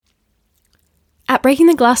At Breaking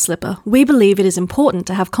the Glass Slipper, we believe it is important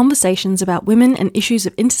to have conversations about women and issues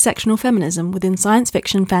of intersectional feminism within science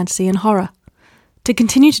fiction, fantasy, and horror. To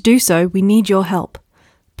continue to do so, we need your help.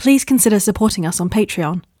 Please consider supporting us on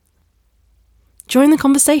Patreon. Join the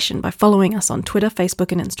conversation by following us on Twitter,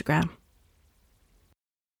 Facebook, and Instagram.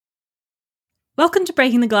 Welcome to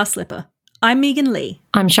Breaking the Glass Slipper. I'm Megan Lee.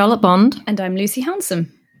 I'm Charlotte Bond. And I'm Lucy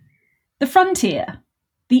Hanson. The frontier,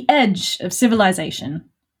 the edge of civilization.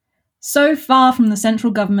 So far from the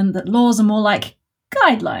central government that laws are more like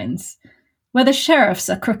guidelines, where the sheriffs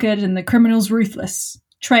are crooked and the criminals ruthless,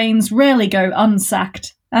 trains rarely go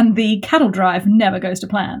unsacked, and the cattle drive never goes to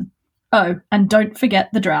plan. Oh, and don't forget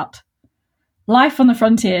the drought. Life on the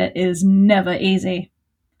frontier is never easy.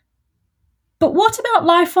 But what about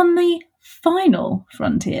life on the final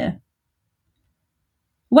frontier?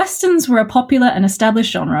 Westerns were a popular and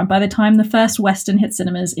established genre by the time the first Western hit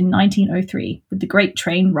cinemas in 1903 with The Great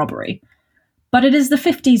Train Robbery. But it is the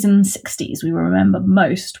 50s and 60s we will remember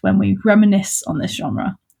most when we reminisce on this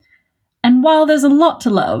genre. And while there's a lot to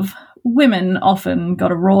love, women often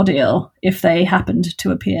got a raw deal if they happened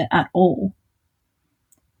to appear at all.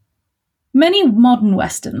 Many modern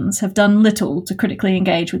Westerns have done little to critically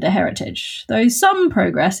engage with their heritage, though some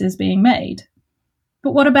progress is being made.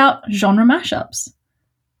 But what about genre mashups?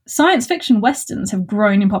 Science fiction westerns have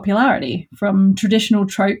grown in popularity, from traditional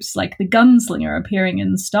tropes like the gunslinger appearing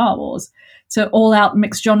in Star Wars to all-out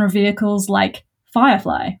mixed-genre vehicles like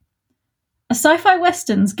Firefly. Are sci-fi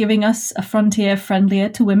westerns giving us a frontier friendlier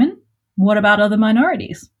to women? What about other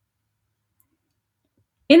minorities?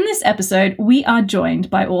 In this episode, we are joined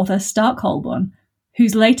by author Stark Holborn,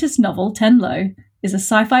 whose latest novel, Ten Low, is a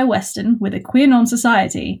sci-fi western with a queer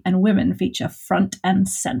non-society and women feature front and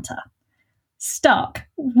centre. Stark,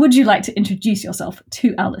 would you like to introduce yourself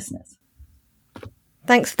to our listeners?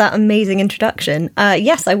 Thanks for that amazing introduction.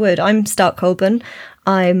 Yes, I would. I'm Stark Holborn.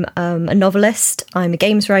 I'm a novelist, I'm a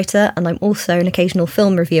games writer, and I'm also an occasional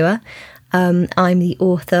film reviewer. I'm the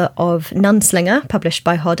author of Nunslinger, published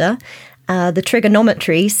by Hodder, the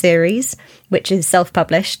Trigonometry series, which is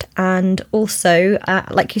self-published, and also,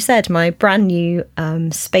 like you said, my brand new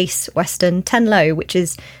space western, Ten Low, which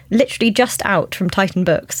is literally just out from Titan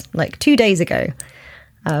Books, like 2 days ago.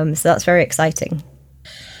 So that's very exciting.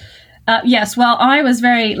 Yes, well, I was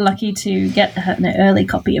very lucky to get an early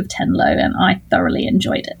copy of Ten Low, and I thoroughly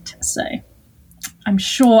enjoyed it. So I'm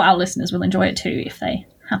sure our listeners will enjoy it too if they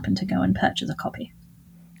happen to go and purchase a copy.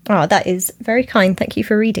 Oh, that is very kind. Thank you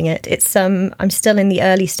for reading it. It's I'm still in the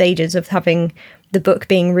early stages of having the book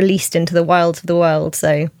being released into the wilds of the world,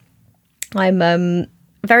 so I'm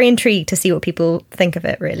very intrigued to see what people think of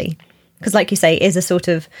it, really. Because like you say, it is a sort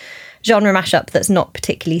of genre mashup that's not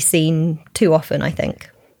particularly seen too often, I think.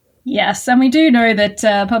 Yes, and we do know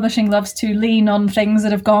that publishing loves to lean on things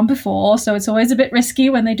that have gone before, so it's always a bit risky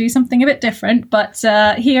when they do something a bit different. But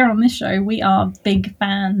here on this show, we are big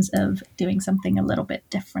fans of doing something a little bit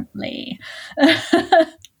differently.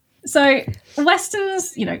 So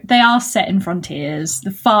Westerns, they are set in frontiers,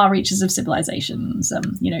 the far reaches of civilizations,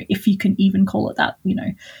 if you can even call it that,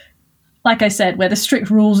 like I said, where the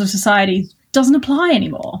strict rules of society doesn't apply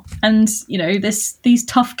anymore. And, these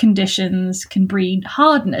tough conditions can breed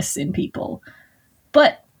hardness in people.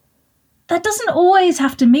 But that doesn't always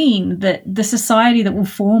have to mean that the society that will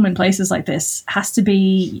form in places like this has to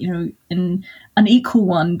be, an equal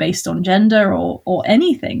one based on gender or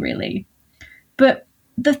anything, really. But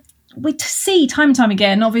we see time and time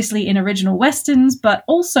again, obviously in original Westerns, but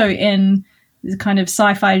also in the kind of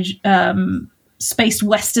sci-fi space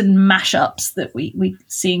Western mashups that we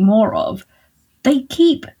seeing more of. They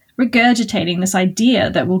keep regurgitating this idea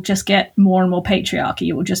that we'll just get more and more patriarchy.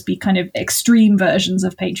 It will just be kind of extreme versions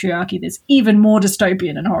of patriarchy that's even more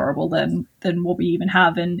dystopian and horrible than what we even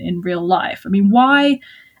have in real life. I mean, why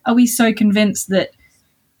are we so convinced that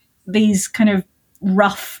these kind of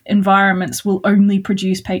rough environments will only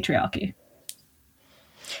produce patriarchy?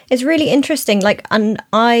 It's really interesting. And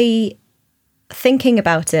I thinking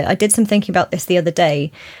about it, I did some thinking about this the other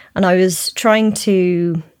day, and I was trying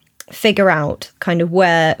to figure out kind of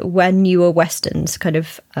where newer Westerns, kind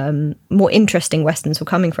of more interesting Westerns were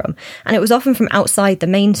coming from. And it was often from outside the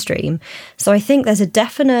mainstream. So I think there's a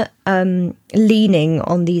definite leaning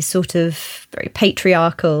on these sort of very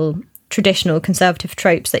patriarchal, traditional conservative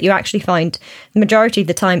tropes that you actually find the majority of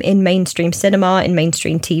the time in mainstream cinema, in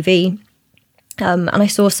mainstream TV. And I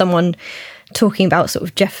saw someone talking about sort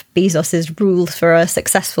of Jeff Bezos's rules for a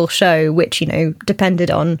successful show, which, depended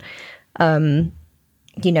on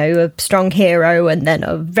a strong hero and then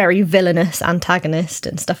a very villainous antagonist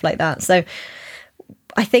and stuff like that. So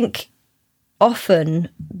I think often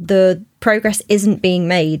the progress isn't being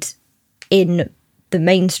made in the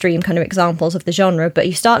mainstream kind of examples of the genre, but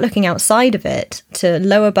you start looking outside of it to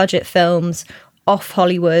lower budget films, off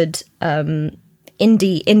Hollywood,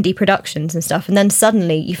 indie productions and stuff, and then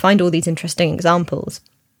suddenly you find all these interesting examples.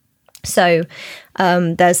 So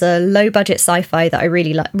there's a low budget sci-fi that I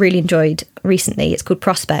really enjoyed recently. It's called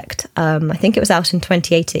Prospect. I think it was out in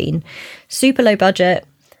 2018. Super low budget,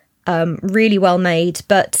 really well made,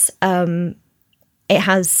 but it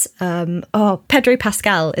has Pedro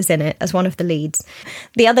Pascal is in it as one of the leads.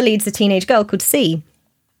 The other lead's a teenage girl called C.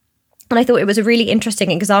 And I thought it was a really interesting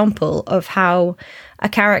example of how a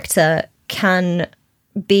character can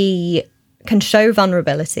show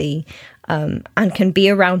vulnerability, and can be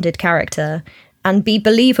a rounded character and be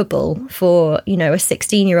believable for, a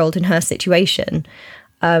 16-year-old in her situation,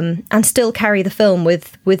 and still carry the film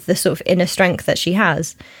with the sort of inner strength that she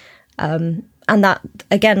has. And that,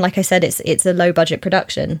 again, like I said, it's a low budget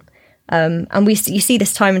production. And you see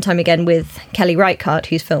this time and time again with Kelly Reichardt,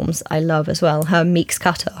 whose films I love as well. Her Meek's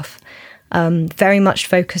Cutoff, very much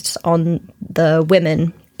focused on the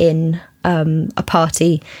women in a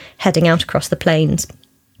party heading out across the plains,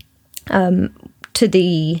 to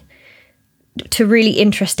really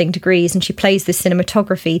interesting degrees. And she plays the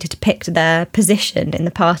cinematography to depict their position in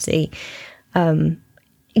the party,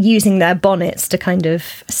 using their bonnets to kind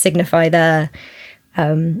of signify their,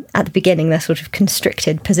 at the beginning, their sort of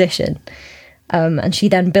constricted position. And she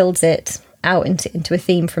then builds it out into a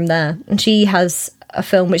theme from there. And she has a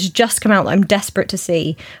film which has just come out that I'm desperate to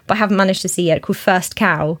see, but I haven't managed to see yet, called First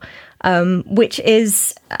Cow, which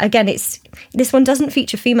is, again, this one doesn't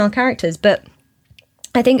feature female characters, but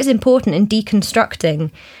I think it's important in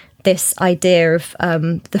deconstructing this idea of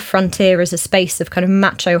the frontier as a space of kind of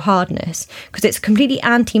macho hardness, because it's a completely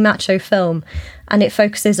anti-macho film, and it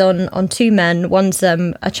focuses on two men. One's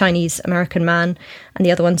a Chinese American man and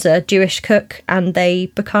the other one's a Jewish cook, and they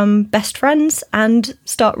become best friends and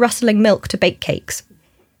start rustling milk to bake cakes.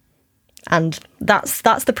 And that's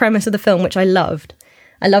the premise of the film, which I loved.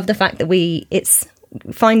 I love the fact that it's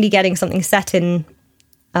finally getting something set in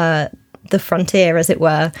the frontier, as it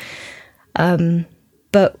were,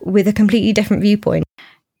 but with a completely different viewpoint.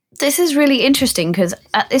 This is really interesting because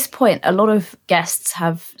at this point, a lot of guests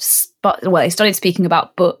have they started speaking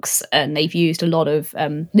about books, and they've used a lot of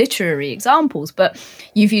literary examples, but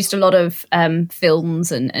you've used a lot of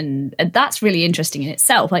films, and that's really interesting in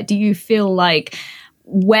itself. Like, do you feel like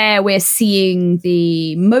where we're seeing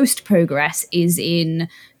the most progress is in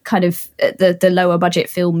kind of the lower budget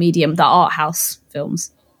film medium, the art house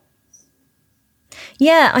films?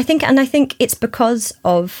 Yeah, I think it's because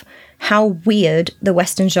of how weird the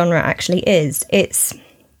Western genre actually is. It's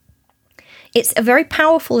a very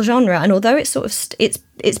powerful genre, and although it's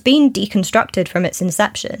been deconstructed from its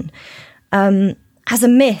inception, as a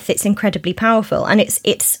myth, it's incredibly powerful, and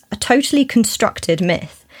it's a totally constructed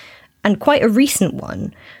myth, and quite a recent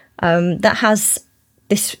one, that has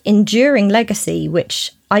this enduring legacy,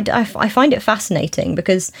 which I find it fascinating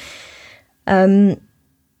because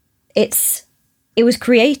it was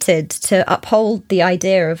created to uphold the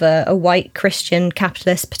idea of a white Christian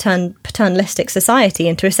capitalist paternalistic society,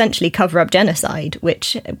 and to essentially cover up genocide,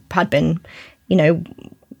 which had been,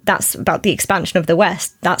 that's about the expansion of the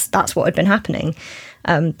West. That's what had been happening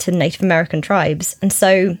to Native American tribes. And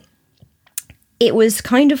so it was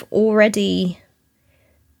kind of already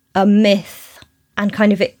a myth, and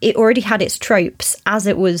kind of it already had its tropes as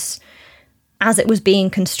it was being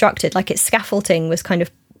constructed. Like, its scaffolding was kind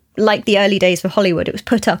of like the early days of Hollywood. It was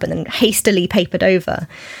put up and then hastily papered over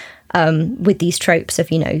with these tropes of,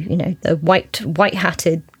 the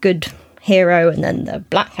white-hatted good hero, and then the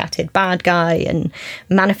black-hatted bad guy, and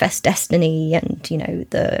manifest destiny, and,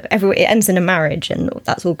 it ends in a marriage, and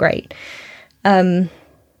that's all great. And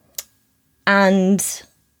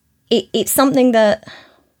it's something that,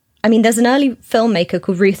 there's an early filmmaker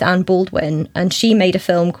called Ruth Ann Baldwin, and she made a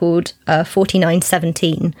film called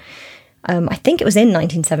 4917. I think it was in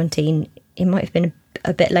 1917. It might have been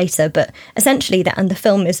a bit later, but essentially the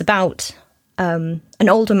film is about an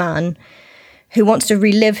older man who wants to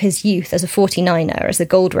relive his youth as a 49er, as a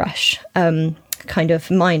gold rush kind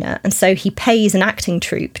of miner. And so he pays an acting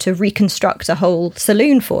troupe to reconstruct a whole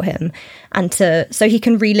saloon for him, and so he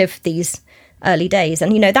can relive these early days.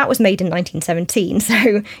 And, that was made in 1917.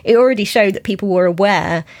 So it already showed that people were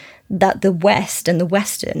aware that the West and the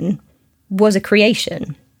Western was a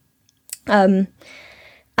creation. And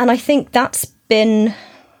I think that's been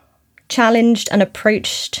challenged and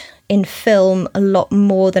approached in film a lot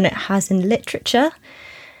more than it has in literature,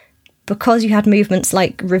 because you had movements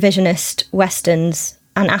like revisionist Westerns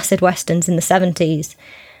and acid Westerns in the 70s.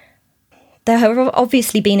 There have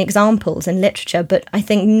obviously been examples in literature, but I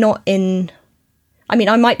think not in... I mean,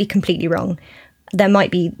 I might be completely wrong. There might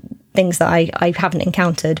be things that I haven't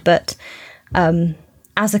encountered, but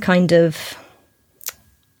as a kind of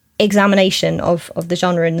examination of the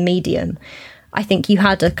genre and the medium, I think you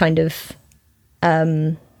had a kind of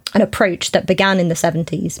an approach that began in the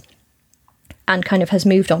 70s and kind of has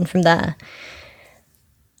moved on from there.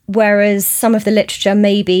 Whereas some of the literature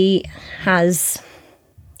maybe has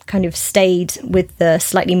kind of stayed with the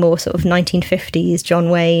slightly more sort of 1950s John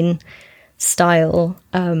Wayne style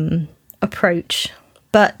approach.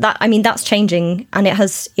 But that, I mean, that's changing, and it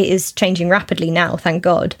is changing rapidly now, thank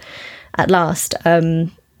God. At last,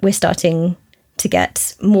 we're starting to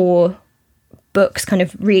get more books kind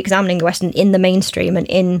of re-examining the Western in the mainstream and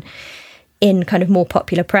in kind of more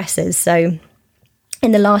popular presses. So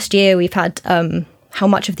in the last year, we've had How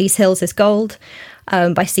Much of These Hills is Gold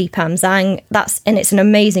by C. Pam Zhang. It's an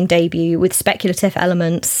amazing debut with speculative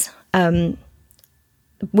elements,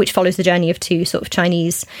 which follows the journey of two sort of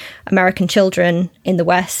Chinese American children in the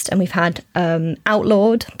West. And we've had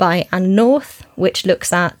Outlawed by Anne North, which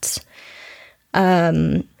looks at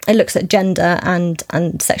gender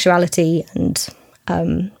and sexuality and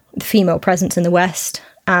the female presence in the West.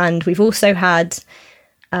 And we've also had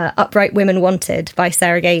Upright Women Wanted by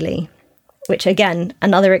Sarah Gailey, which, again,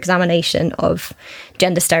 another examination of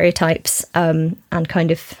gender stereotypes and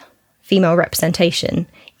kind of female representation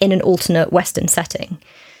in an alternate Western setting.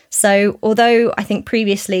 So although I think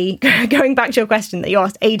previously, going back to your question that you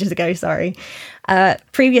asked ages ago,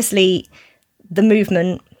 previously the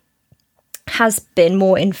movement has been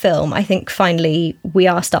more in film, I think finally we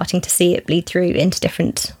are starting to see it bleed through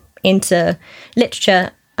into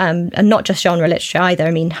literature, and not just genre literature either.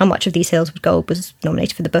 I mean, How Much of These Hills with Gold was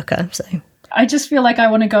nominated for the Booker, so... I just feel like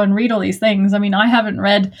I want to go and read all these things. I mean, I haven't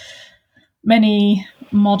read many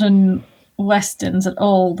modern Westerns at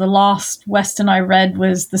all. The last Western I read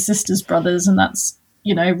was The Sisters Brothers, and that's,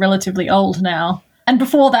 relatively old now. And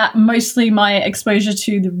before that, mostly my exposure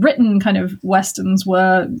to the written kind of Westerns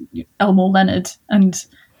were Elmore Leonard, and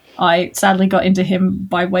I sadly got into him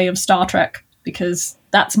by way of Star Trek, because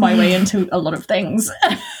that's my way into a lot of things.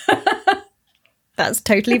 That's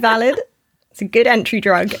totally valid. It's a good entry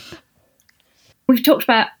drug. We've talked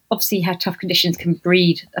about, obviously, how tough conditions can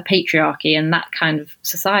breed a patriarchy and that kind of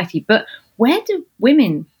society, but where do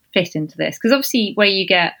women fit into this? Because obviously where you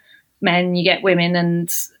get men, you get women, and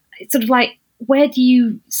it's sort of like, where do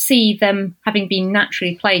you see them having been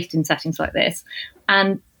naturally placed in settings like this?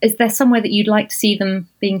 And is there somewhere that you'd like to see them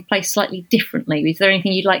being placed slightly differently? Is there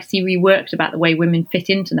anything you'd like to see reworked about the way women fit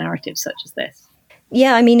into narratives such as this?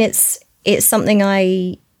 Yeah, I mean, it's something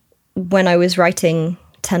when I was writing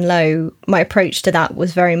Ten Low, my approach to that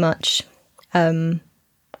was very much,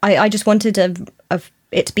 I just wanted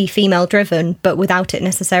it to be female driven, but without it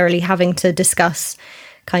necessarily having to discuss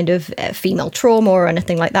kind of female trauma or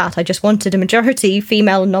anything like that. I just wanted a majority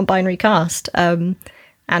female non-binary cast and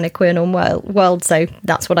a queer non-world. So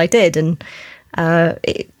that's what I did. And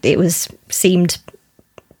it seemed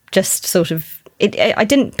just sort of, I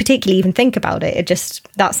didn't particularly even think about it.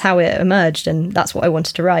 That's how it emerged, and that's what I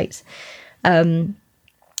wanted to write.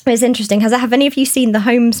 It's interesting. Have any of you seen The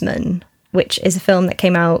Homesman, which is a film that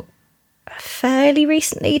came out fairly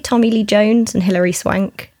recently? Tommy Lee Jones and Hilary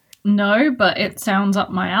Swank. No, but it sounds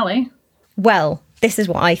up my alley. Well, this is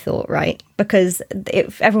what I thought, right? Because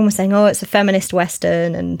everyone was saying, "Oh, it's a feminist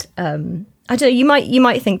Western," and I don't know. You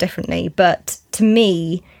might think differently, but to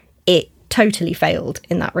me, it totally failed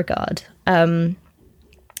in that regard.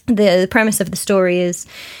 The premise of the story is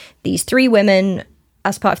these three women,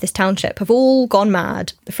 as part of this township, have all gone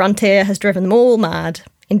mad. The frontier has driven them all mad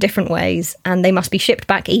in different ways, and they must be shipped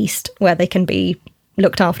back east, where they can be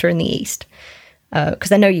looked after in the east, because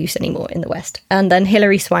they're no use anymore in the west. And then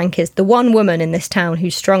Hilary Swank is the one woman in this town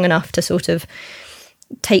who's strong enough to sort of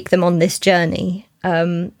take them on this journey.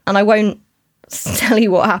 And I won't tell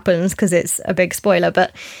you what happens because it's a big spoiler,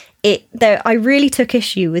 but I really took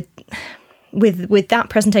issue with that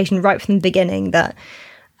presentation right from the beginning, that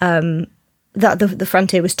the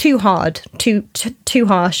frontier was too hard, too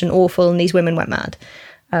harsh and awful, and these women went mad.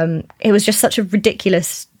 It was just such a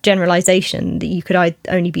ridiculous generalization that you could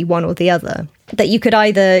only be one or the other. That you could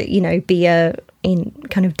either, be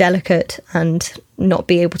kind of delicate and not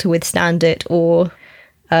be able to withstand it, or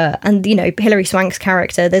Hilary Swank's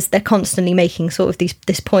character, they're constantly making sort of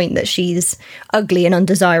this point that she's ugly and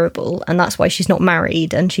undesirable, and that's why she's not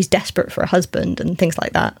married, and she's desperate for a husband and things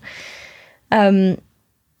like that.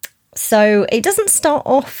 So it doesn't start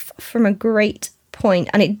off from a great point,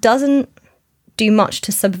 and it doesn't do much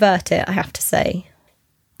to subvert it, I have to say.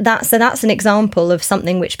 That's an example of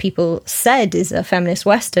something which people said is a feminist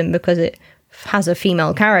Western because it has a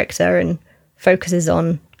female character and focuses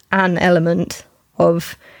on an element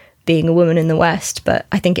of being a woman in the West, but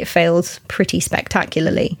I think it failed pretty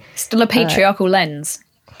spectacularly. Still a patriarchal lens.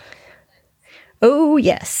 Oh,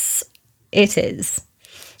 yes, it is.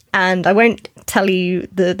 And I won't tell you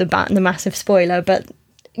the massive spoiler, but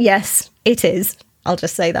yes, it is. I'll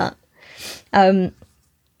just say that.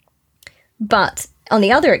 But on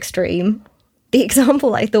the other extreme, the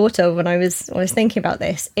example I thought of when I was thinking about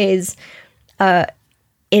this is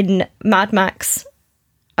in Mad Max,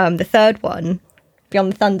 the third one,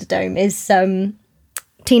 Beyond the Thunderdome, is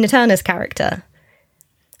Tina Turner's character,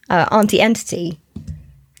 Auntie Entity.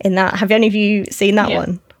 In that, have any of you seen that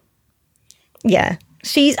one? Yeah,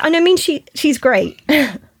 she's great.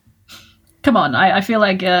 Come on, I feel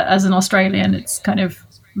like as an Australian, it's kind of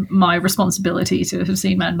my responsibility to have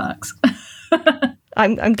seen Mad Max.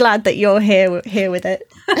 I'm glad that you're here with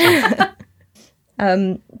it.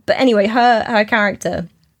 But anyway, her character,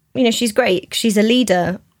 she's great. She's a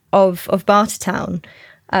leader of Bartertown,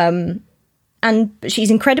 and she's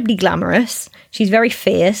incredibly glamorous. She's very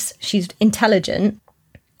fierce. She's intelligent.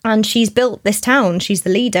 And she's built this town. She's the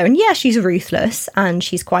leader. And yeah, she's ruthless and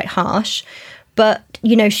she's quite harsh. But,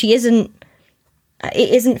 it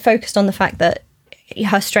isn't focused on the fact that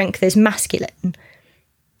her strength is masculine.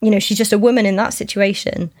 She's just a woman in that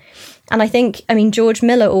situation. And I think, George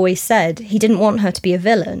Miller always said he didn't want her to be a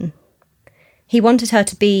villain. He wanted her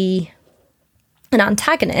to be an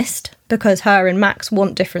antagonist because her and Max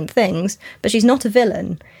want different things, but she's not a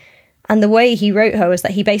villain. And the way he wrote her was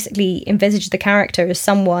that he basically envisaged the character as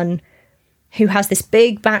someone who has this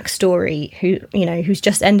big backstory, who's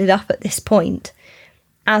just ended up at this point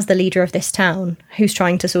as the leader of this town, who's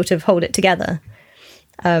trying to sort of hold it together.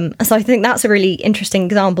 So I think that's a really interesting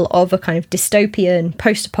example of a kind of dystopian,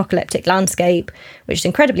 post-apocalyptic landscape, which is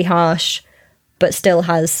incredibly harsh, but still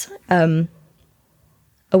has a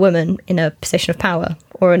woman in a position of power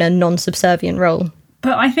or in a non-subservient role.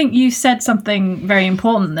 But I think you said something very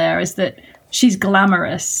important there, is that she's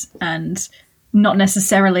glamorous and not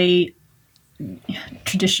necessarily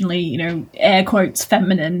traditionally, air quotes,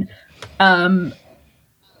 feminine.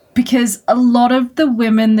 Because a lot of the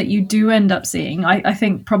women that you do end up seeing, I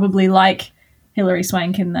think probably like Hilary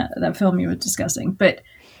Swank in that film you were discussing, but,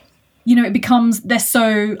 it becomes, they're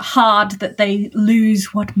so hard that they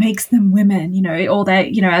lose what makes them women, or they're,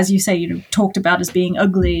 as you say, talked about as being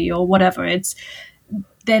ugly or whatever.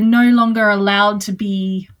 They're no longer allowed to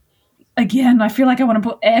be, again, I feel like I want to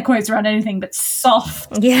put air quotes around anything, but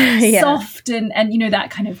soft. Yeah. Soft and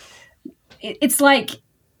that kind of, it's like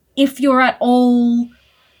if you're at all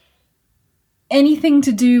anything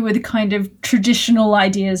to do with kind of traditional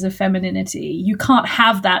ideas of femininity, you can't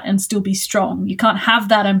have that and still be strong. You can't have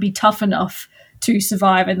that and be tough enough to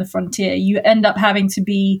survive in the frontier. You end up having to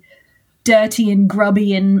be dirty and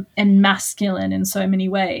grubby and masculine in so many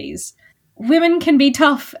ways. Women can be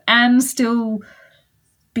tough and still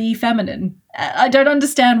be feminine. I don't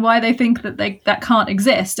understand why they think that that can't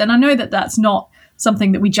exist. And I know that that's not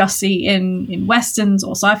something that we just see in Westerns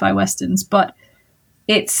or sci-fi Westerns, but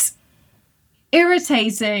it's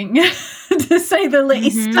irritating to say the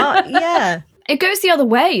least. Mm-hmm. Yeah. It goes the other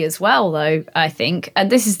way as well, though, I think. And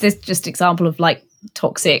this just example of like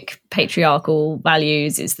toxic patriarchal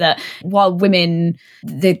values, is that while women,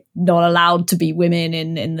 they're not allowed to be women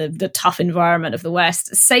in the tough environment of the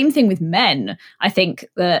West, same thing with men. I think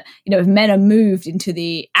that, if men are moved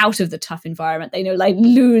out of the tough environment, they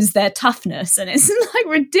lose their toughness, and it's like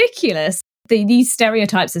ridiculous. These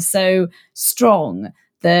stereotypes are so strong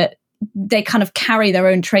that they kind of carry their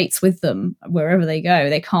own traits with them wherever they go.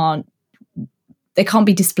 They can't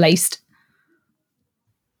be displaced.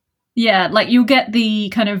 Yeah, like you'll get the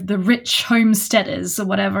kind of the rich homesteaders or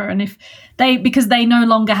whatever, and because they no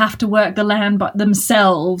longer have to work the land but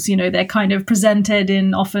themselves, they're kind of presented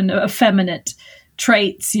in often effeminate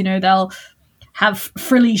traits. They'll have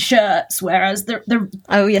frilly shirts, whereas the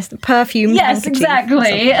oh yes, the perfume. Yes,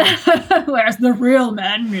 exactly. Whereas the real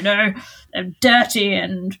men, they're dirty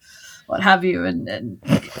and what have you, and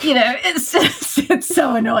it's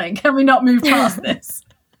so annoying. Can we not move past this?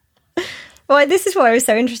 Well, this is why I was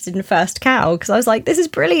so interested in First Cow, because I was like, this is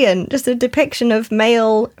brilliant. Just a depiction of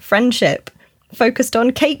male friendship focused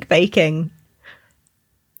on cake baking.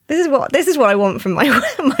 This is what I want from my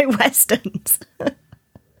Westerns.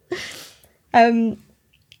 But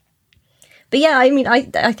yeah,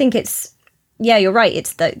 I think it's, yeah, you're right.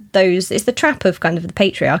 It's it's the trap of kind of the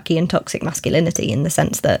patriarchy and toxic masculinity, in the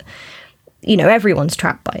sense that, everyone's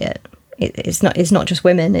trapped by it. It's not just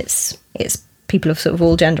women. It's people of sort of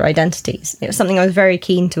all gender identities. It was something I was very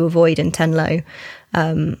keen to avoid in Tenlo.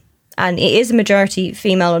 And and it is a majority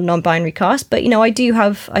female and non-binary cast, but I do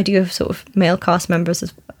have sort of male cast members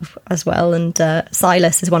as well, and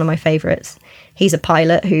Silas is one of my favourites. He's a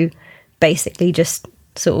pilot who basically just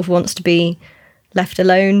sort of wants to be left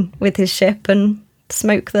alone with his ship and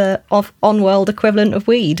smoke the on-world equivalent of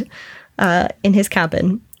weed in his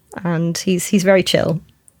cabin, and he's very chill.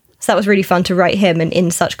 So that was really fun to write him, and in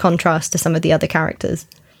such contrast to some of the other characters.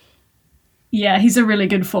 Yeah, he's a really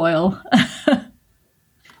good foil.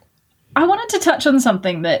 I wanted to touch on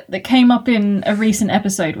something that came up in a recent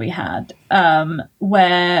episode we had,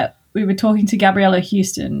 where we were talking to Gabriella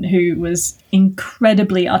Houston, who was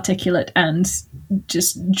incredibly articulate and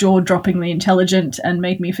just jaw-droppingly intelligent and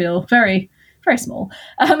made me feel very, very small.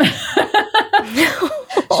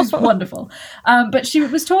 She's wonderful. But she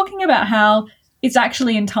was talking about how it's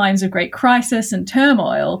actually in times of great crisis and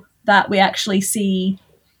turmoil that we actually see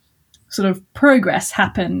sort of progress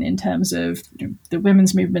happen in terms of the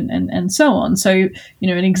women's movement and so on. So,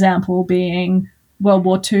 an example being World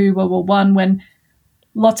War II, World War I, when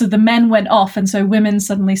lots of the men went off, and so women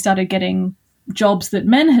suddenly started getting jobs that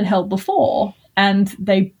men had held before, and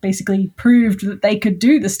they basically proved that they could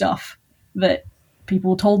do the stuff that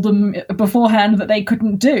people told them beforehand that they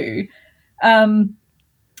couldn't do.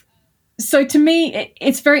 So to me,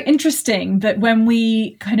 it's very interesting that when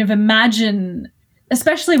we kind of imagine,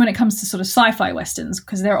 especially when it comes to sort of sci-fi westerns,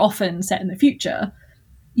 because they're often set in the future,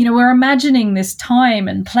 we're imagining this time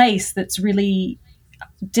and place that's really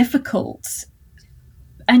difficult.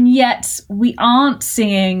 And yet we aren't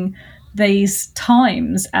seeing these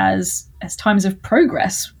times as times of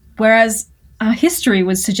progress, whereas our history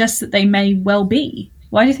would suggest that they may well be.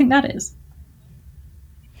 Why do you think that is?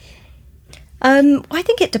 I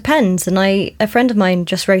think it depends, and a friend of mine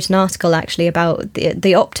just wrote an article actually about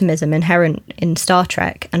the optimism inherent in Star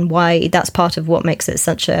Trek and why that's part of what makes it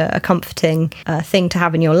such a comforting thing to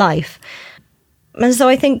have in your life. And so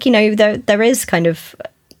I think, there is kind of,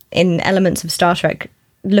 in elements of Star Trek,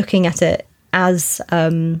 looking at it as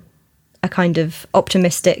a kind of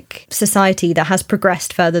optimistic society that has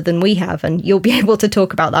progressed further than we have, and you'll be able to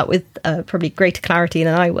talk about that with probably greater clarity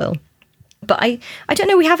than I will. But I don't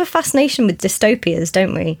know, we have a fascination with dystopias,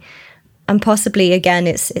 don't we? And possibly, again,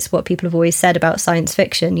 it's what people have always said about science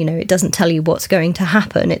fiction. It doesn't tell you what's going to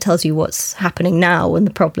happen. It tells you what's happening now and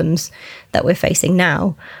the problems that we're facing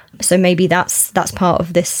now. So maybe that's part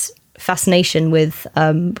of this fascination with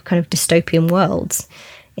kind of dystopian worlds.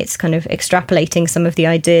 It's kind of extrapolating some of the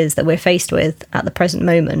ideas that we're faced with at the present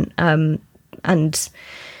moment, and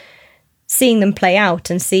seeing them play out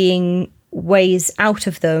and seeing ways out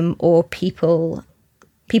of them, or people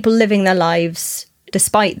living their lives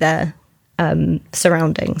despite their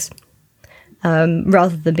surroundings,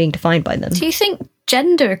 rather than being defined by them. Do you think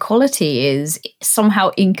gender equality is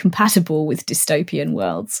somehow incompatible with dystopian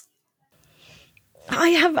worlds? I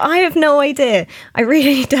have no idea. I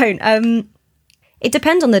really don't. It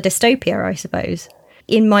depends on the dystopia, I suppose.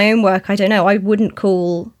 In my own work, I don't know. I wouldn't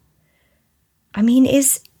call.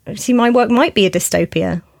 My work might be a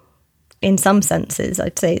dystopia. In some senses,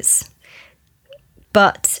 I'd say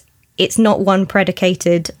but it's not one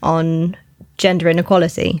predicated on gender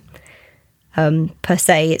inequality per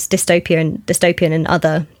se. It's dystopian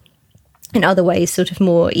in other ways, sort of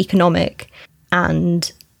more economic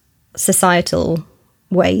and societal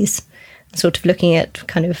ways, sort of looking at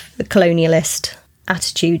kind of the colonialist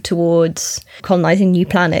attitude towards colonizing new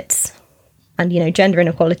planets, and gender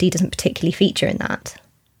inequality doesn't particularly feature in that.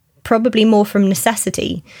 Probably more from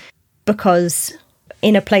necessity. Because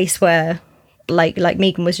in a place where, like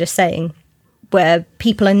Megan was just saying, where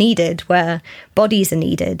people are needed, where bodies are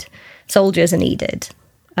needed, soldiers are needed,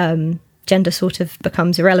 gender sort of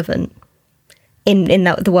becomes irrelevant in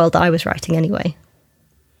the world that I was writing anyway.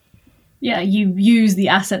 Yeah, you use the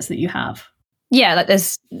assets that you have. Yeah, like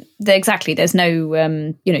there's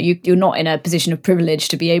no, you're not in a position of privilege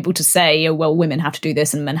to be able to say, oh, well, women have to do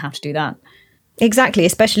this and men have to do that. Exactly,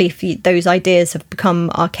 especially if those ideas have become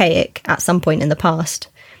archaic at some point in the past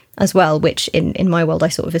as well, which in my world I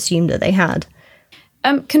sort of assumed that they had.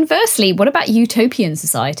 Conversely, what about utopian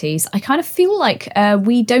societies? I kind of feel like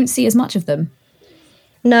we don't see as much of them.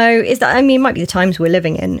 No, it might be the times we're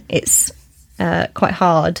living in. It's quite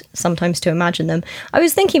hard sometimes to imagine them. I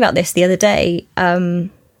was thinking about this the other day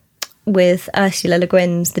with Ursula Le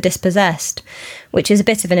Guin's The Dispossessed, which is a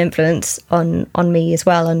bit of an influence on me as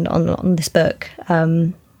well, and on this book,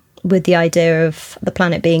 with the idea of the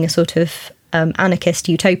planet being a sort of anarchist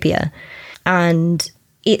utopia, and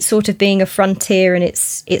it sort of being a frontier in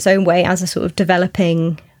its own way as a sort of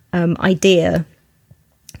developing idea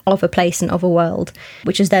of a place and of a world,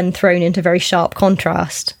 which is then thrown into very sharp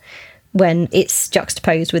contrast when it's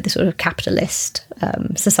juxtaposed with the sort of capitalist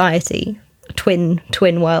society, twin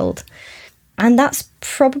world. And that's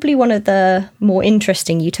probably one of the more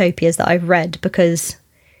interesting utopias that I've read, because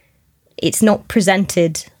it's not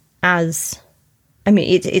presented as, I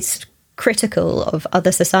mean, it's critical of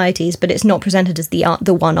other societies, but it's not presented as the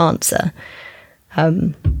one answer.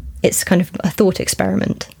 It's kind of a thought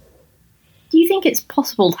experiment. Do you think it's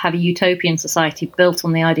possible to have a utopian society built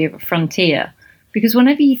on the idea of a frontier? Because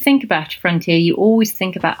whenever you think about a frontier, you always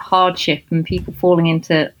think about hardship and people falling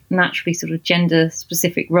into naturally sort of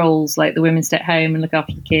gender-specific roles, like the women stay at home and look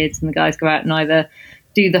after the kids, and the guys go out and either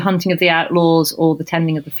do the hunting of the outlaws or the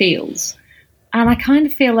tending of the fields. And I kind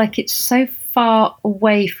of feel like it's so far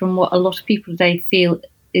away from what a lot of people today feel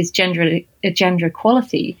is gender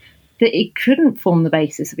equality that it couldn't form the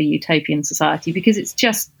basis of a utopian society, because it's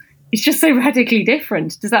just so radically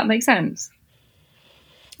different. Does that make sense?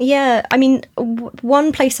 Yeah, I mean,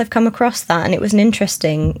 one place I've come across that, and it was an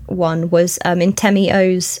interesting one, was in Temi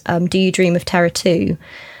O's Do You Dream of Terror 2,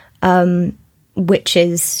 which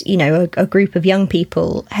is, you know, a group of young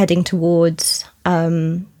people heading towards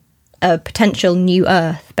a potential new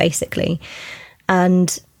Earth, basically.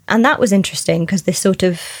 And that was interesting, because this sort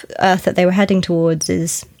of Earth that they were heading towards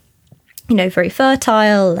is, you know, very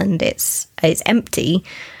fertile, and it's empty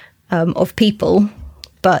of people,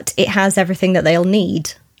 but it has everything that they'll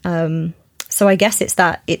need. So I guess it's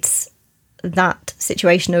that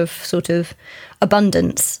situation of sort of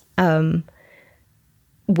abundance,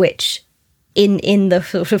 which in the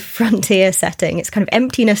sort of frontier setting, it's kind of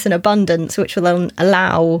emptiness and abundance, which will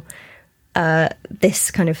allow this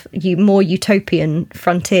kind of more utopian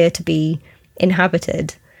frontier to be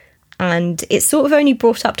inhabited. And it's sort of only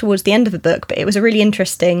brought up towards the end of the book, but it was a really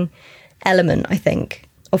interesting element, I think,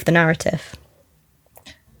 of the narrative.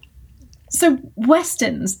 So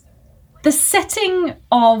Westerns, the setting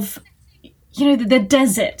of, you know, the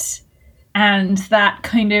desert and that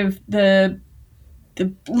kind of the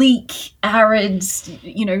bleak, arid,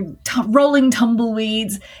 you know, rolling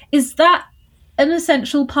tumbleweeds, is that an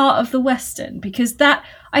essential part of the Western? Because that,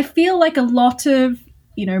 I feel like a lot of,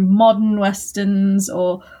 you know, modern Westerns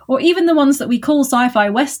or even the ones that we call sci-fi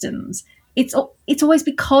Westerns, it's always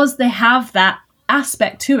because they have that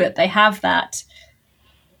aspect to it. They have that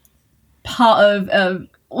part of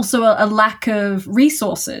also a lack of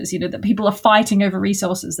resources, you know, that people are fighting over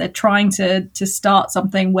resources. They're trying to start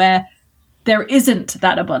something where there isn't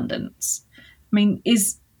that abundance. I mean,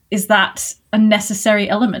 is that a necessary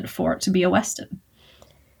element for it to be a Western?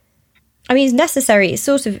 I mean, it's necessary. It's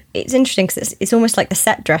interesting because it's almost like the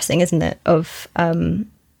set dressing, isn't it, of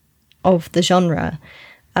the genre.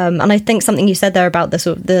 And I think something you said there about the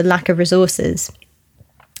sort of the lack of resources,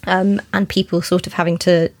 and people sort of having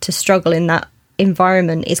to struggle in that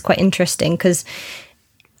environment is quite interesting, because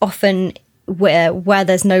often where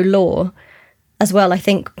there's no law as well, I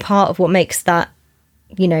think part of what makes that,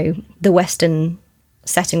 you know, the Western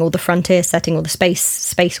setting or the frontier setting or the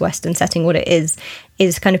space Western setting what it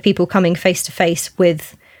is kind of people coming face to face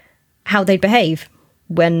with how they behave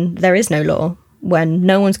when there is no law, when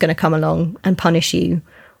no one's going to come along and punish you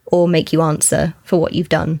or make you answer for what you've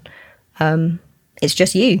done. It's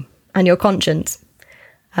just you and your conscience.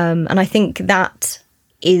 And I think that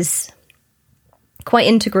is quite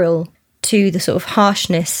integral to the sort of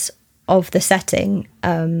harshness of the setting,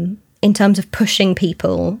 in terms of pushing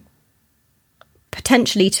people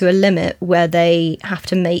potentially to a limit where they have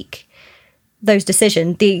to make those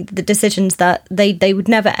decisions, the decisions that they would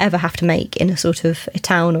never ever have to make in a sort of a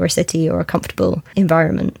town or a city or a comfortable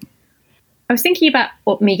environment. I was thinking about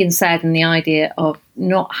what Megan said and the idea of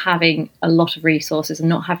not having a lot of resources and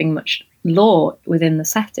not having much law within the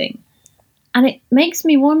setting. And it makes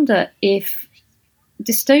me wonder if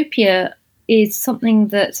dystopia is something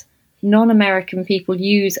that non-American people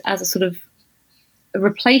use as a sort of a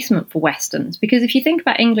replacement for Westerns. Because if you think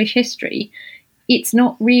about English history, it's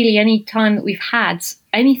not really any time that we've had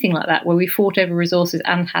anything like that where we fought over resources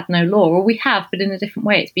and had no law. Or we have, but in a different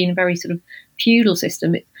way. It's been a very sort of feudal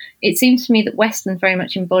system. It seems to me that Westerns very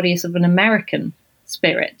much embody a sort of an American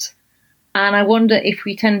spirit. And I wonder if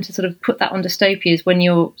we tend to sort of put that on dystopias when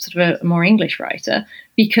you're sort of a more English writer,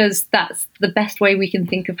 because that's the best way we can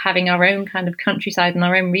think of having our own kind of countryside and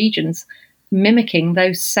our own regions mimicking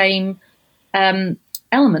those same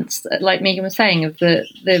elements, like Megan was saying, of the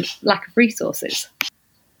lack of resources.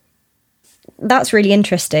 That's really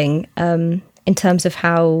interesting in terms of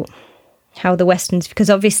how the Westerns, because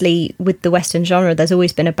obviously with the Western genre, there's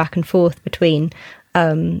always been a back and forth between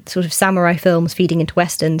sort of samurai films feeding into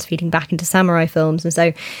Westerns, feeding back into samurai films. And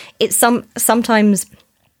so it's sometimes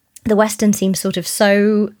the Western seems sort of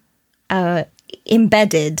so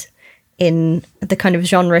embedded in the kind of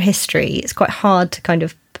genre history, it's quite hard to kind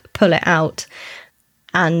of pull it out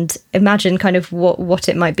and imagine kind of what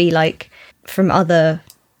it might be like from other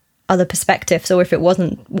perspectives, or if it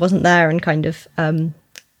wasn't there and kind of a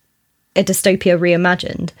dystopia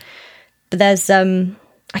reimagined. But there's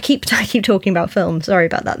I keep talking about film. Sorry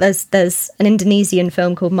about that. There's an Indonesian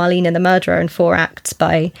film called Marlina the Murderer in 4 acts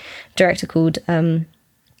by a director called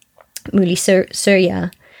Muli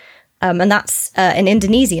Surya, and that's an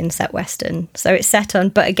Indonesian set western. So it's set on,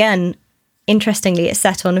 but again, interestingly, it's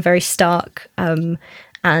set on a very stark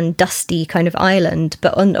and dusty kind of island.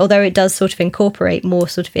 But although it does sort of incorporate more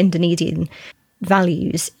sort of Indonesian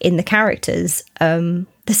values in the characters, the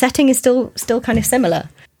setting is still kind of similar.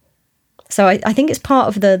 So I think it's part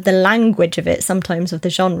of the language of it, sometimes of the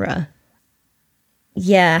genre.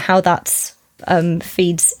 Yeah, how that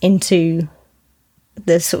feeds into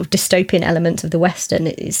the sort of dystopian elements of the Western.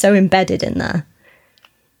 It's so embedded in there.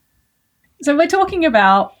 So we're talking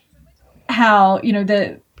about how, you know,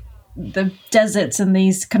 the deserts and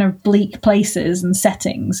these kind of bleak places and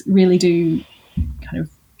settings really do kind of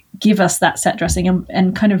give us that set dressing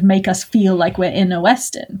and kind of make us feel like we're in a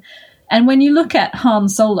Western. And when you look at Han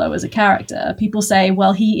Solo as a character, people say,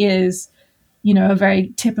 well, he is, you know, a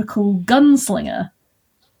very typical gunslinger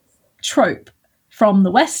trope from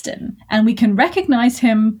the Western. And we can recognize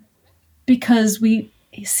him because we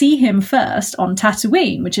see him first on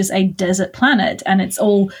Tatooine, which is a desert planet. And it's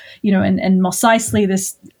all, you know, and Mos Eisley,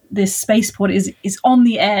 this spaceport is on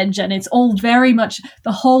the edge, and it's all very much,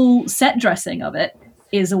 the whole set dressing of it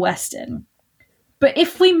is a Western. But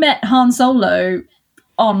if we met Han Solo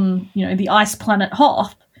on, you know, the ice planet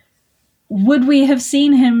Hoth, would we have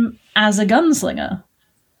seen him as a gunslinger?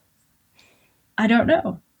 I don't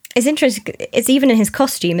know. It's interesting. It's even in his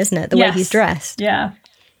costume, isn't it? The way he's dressed. Yeah.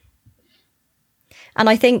 And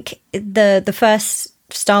I think the first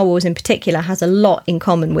Star Wars in particular has a lot in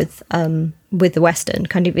common with the Western,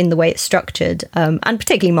 kind of in the way it's structured, and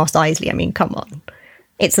particularly Mos Eisley. I mean, come on,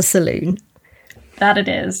 it's a saloon. That it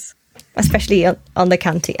is. Especially on the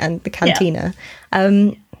cantina.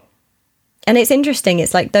 Yeah. And it's interesting.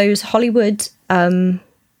 It's like those Hollywood kind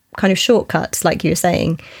of shortcuts, like you were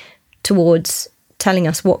saying, towards telling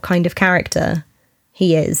us what kind of character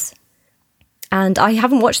he is. And I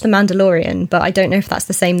haven't watched The Mandalorian, but I don't know if that's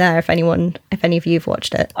the same there, if any of you have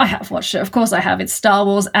watched it. I have watched it. Of course I have. It's Star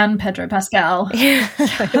Wars and Pedro Pascal. Yeah,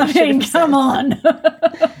 I mean, come on.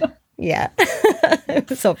 Yeah,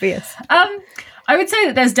 it's obvious. I would say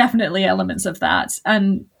that there's definitely elements of that.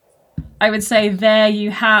 And I would say there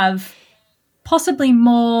you have possibly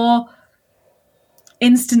more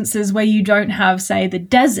instances where you don't have, say, the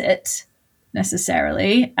desert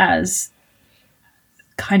necessarily as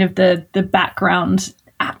kind of the background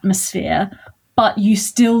atmosphere, but you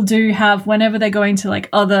still do have, whenever they're going to like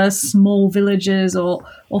other small villages or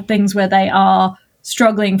things where they are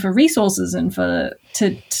struggling for resources and for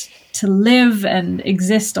to live and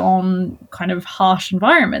exist on kind of harsh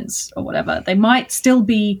environments or whatever, they might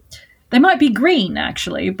be green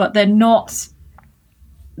actually, but they're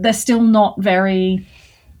still not very,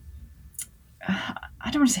 I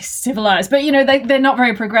don't want to say civilized, but, you know, they're not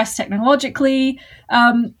very progressed technologically,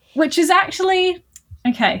 which is actually,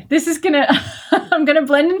 okay, this is I'm gonna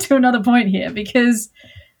blend into another point here, because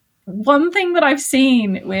one thing that I've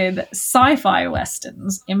seen with sci-fi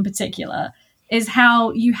Westerns in particular is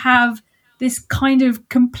how you have this kind of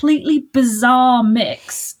completely bizarre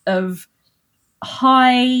mix of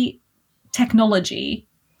high technology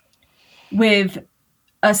with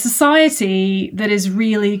a society that is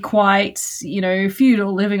really quite, you know,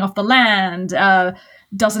 feudal, living off the land,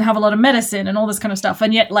 doesn't have a lot of medicine and all this kind of stuff.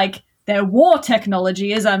 And yet, like, their war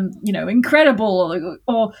technology is, you know, incredible.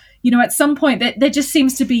 Or, you know, at some point, there just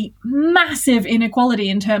seems to be massive inequality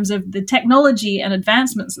in terms of the technology and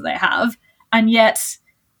advancements that they have. And yet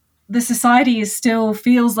the society still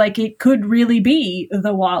feels like it could really be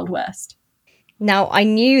the Wild West. Now, I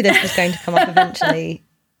knew this was going to come up eventually.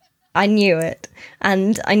 I knew it.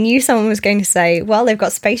 And I knew someone was going to say, well, they've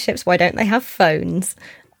got spaceships, why don't they have phones?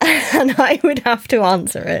 And I would have to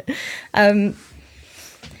answer it. And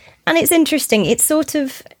it's interesting. It's sort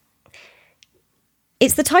of,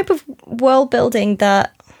 it's the type of world building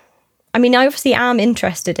that, I mean, I obviously am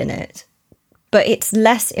interested in it, but it's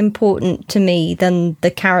less important to me than the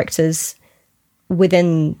characters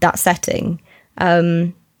within that setting.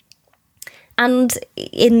 And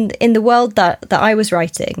in the world that I was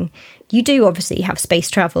writing, you do obviously have space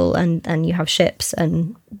travel and you have ships,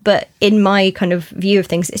 but in my kind of view of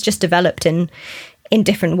things, it's just developed in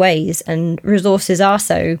different ways, and resources are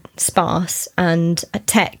so sparse and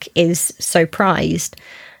tech is so prized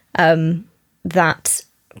that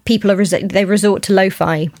people they resort to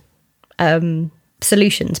lo-fi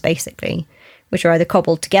solutions, basically, which are either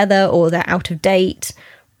cobbled together or they're out of date,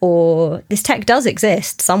 or this tech does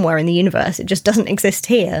exist somewhere in the universe, it just doesn't exist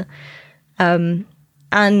here.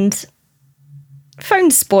 And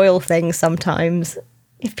phones spoil things sometimes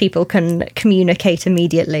if people can communicate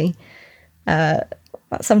immediately. That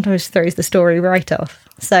sometimes throws the story right off.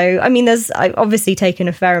 So, I mean, I've obviously taken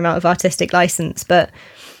a fair amount of artistic license, but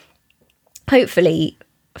hopefully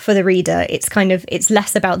for the reader, it's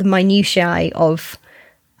less about the minutiae of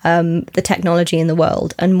the technology in the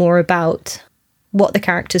world and more about what the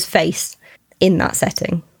characters face in that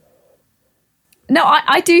setting. No,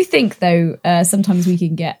 I do think, though, sometimes we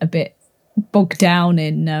can get a bit bogged down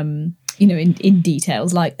in, in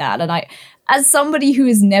details like that. And as somebody who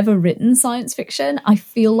has never written science fiction, I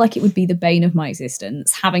feel like it would be the bane of my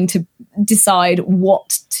existence, having to decide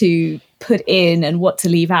what to put in and what to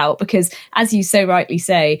leave out. Because, as you so rightly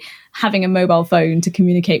say, having a mobile phone to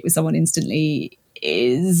communicate with someone instantly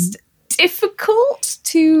is difficult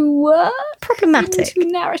to problematic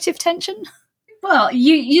into narrative tension. Well,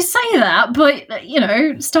 you say that, but,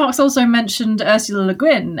 Starks also mentioned Ursula Le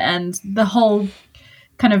Guin, and the whole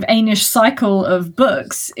kind of Aenish cycle of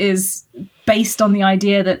books is based on the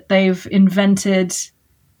idea that they've invented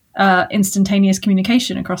instantaneous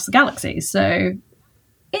communication across the galaxy. So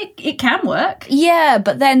it can work. Yeah,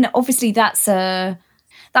 but then obviously that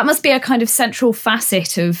must be a kind of central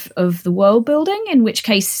facet of the world building, in which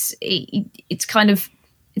case it's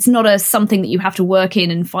not something that you have to work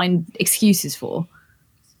in and find excuses for.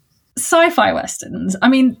 Sci-fi westerns. I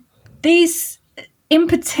mean, these in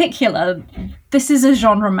particular, this is a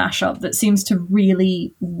genre mashup that seems to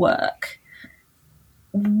really work.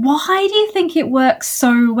 Why do you think it works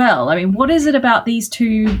so well? I mean, what is it about these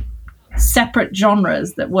two separate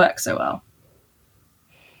genres that work so well?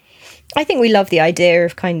 I think we love the idea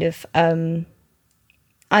of kind of there's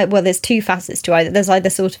two facets to either. There's either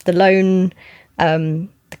sort of the lone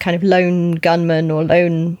the kind of lone gunman or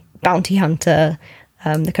lone bounty hunter,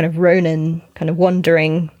 the kind of Ronin, kind of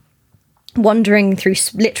wandering through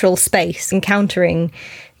literal space, encountering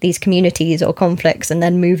these communities or conflicts and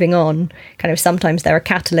then moving on. Kind of sometimes they're a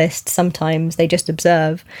catalyst, sometimes they just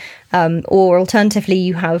observe. Or alternatively,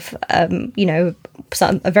 you have,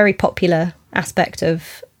 a very popular aspect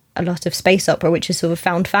of a lot of space opera, which is sort of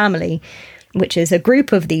found family, which is a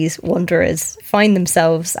group of these wanderers find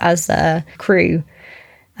themselves as a crew,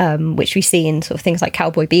 which we see in sort of things like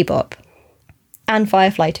Cowboy Bebop and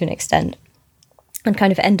Firefly to an extent, and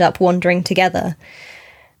kind of end up wandering together.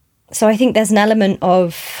 So I think there's an element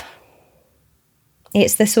of,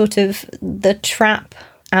 it's the sort of the trap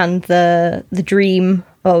and the dream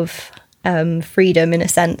of freedom, in a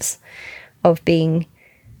sense, of being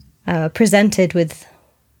presented with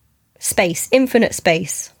space, infinite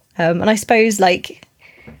space. And I suppose like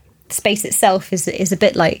space itself is a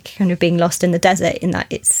bit like kind of being lost in the desert, in that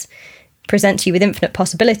it's presents you with infinite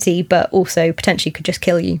possibility, but also potentially could just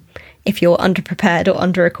kill you if you're underprepared or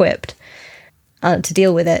under-equipped to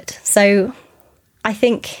deal with it. So I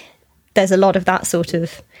think there's a lot of that sort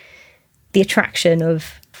of the attraction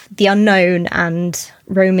of the unknown and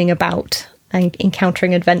roaming about and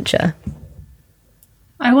encountering adventure.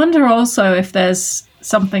 I wonder also if there's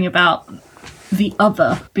something about the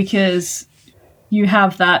other, because you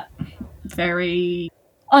have that very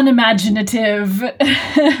unimaginative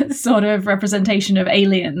sort of representation of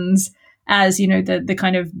aliens as, the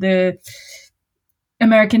kind of the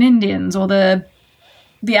American Indians or the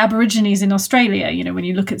Aborigines in Australia. When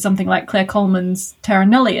you look at something like Claire Coleman's Terra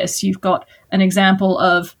Nullius, you've got an example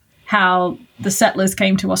of how the settlers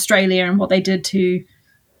came to Australia and what they did to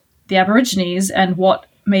the Aborigines and what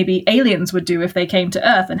maybe aliens would do if they came to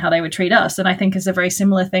Earth and how they would treat us. And I think it's a very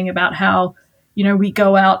similar thing about how, we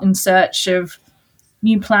go out in search of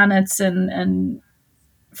new planets and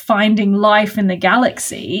finding life in the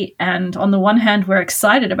galaxy. And on the one hand, we're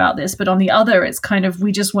excited about this, but on the other, it's kind of,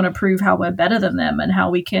 we just want to prove how we're better than them and how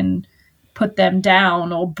we can put them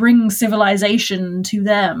down or bring civilization to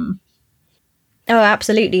them. Oh,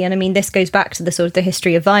 absolutely. And I mean, this goes back to the sort of the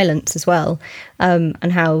history of violence as well,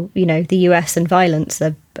 and how, the US and violence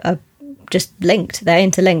are just linked. They're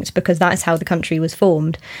interlinked because that's how the country was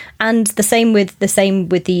formed. And the same with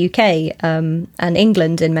the UK and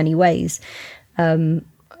England in many ways.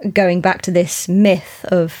 Going back to this myth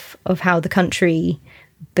of how the country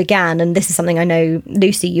began, and this is something I know,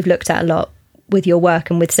 Lucy, you've looked at a lot with your work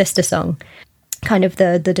and with Sister Song, kind of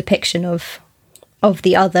the depiction of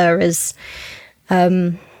the other as,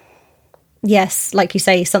 yes, like you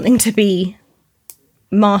say, something to be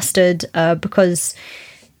mastered because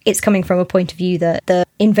it's coming from a point of view that the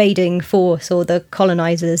invading force or the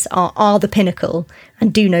colonizers are the pinnacle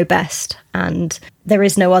and do know best, and there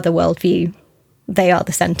is no other worldview. They are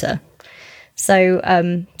the center. So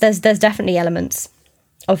there's definitely elements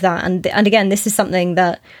of that, and again, this is something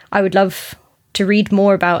that I would love to read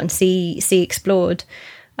more about and see explored,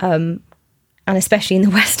 and especially in the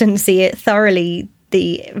West, and see it thoroughly,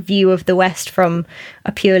 the view of the West from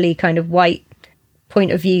a purely kind of white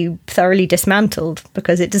point of view thoroughly dismantled,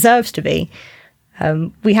 because it deserves to be.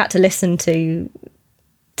 We had to listen to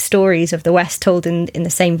stories of the West told in the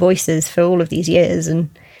same voices for all of these years, and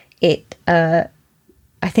I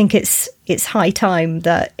think it's high time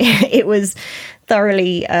that it was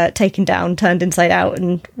thoroughly taken down, turned inside out,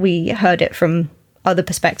 and we heard it from other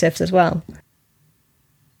perspectives as well.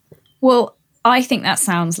 Well, I think that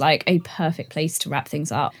sounds like a perfect place to wrap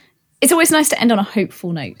things up. It's always nice to end on a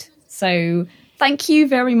hopeful note. So thank you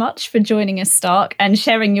very much for joining us, Stark, and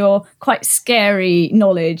sharing your quite scary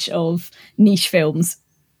knowledge of niche films.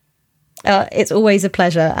 It's always a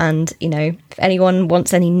pleasure. And, if anyone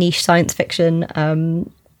wants any niche science fiction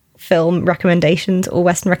film recommendations or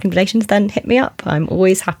Western recommendations, then hit me up. I'm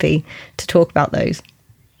always happy to talk about those.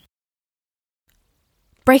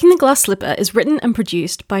 Breaking the Glass Slipper is written and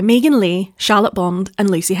produced by Megan Lee, Charlotte Bond, and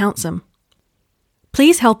Lucy Hounsome.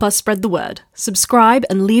 Please help us spread the word, subscribe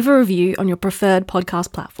and leave a review on your preferred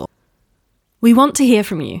podcast platform. We want to hear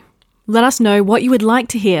from you. Let us know what you would like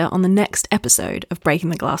to hear on the next episode of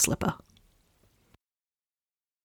Breaking the Glass Slipper.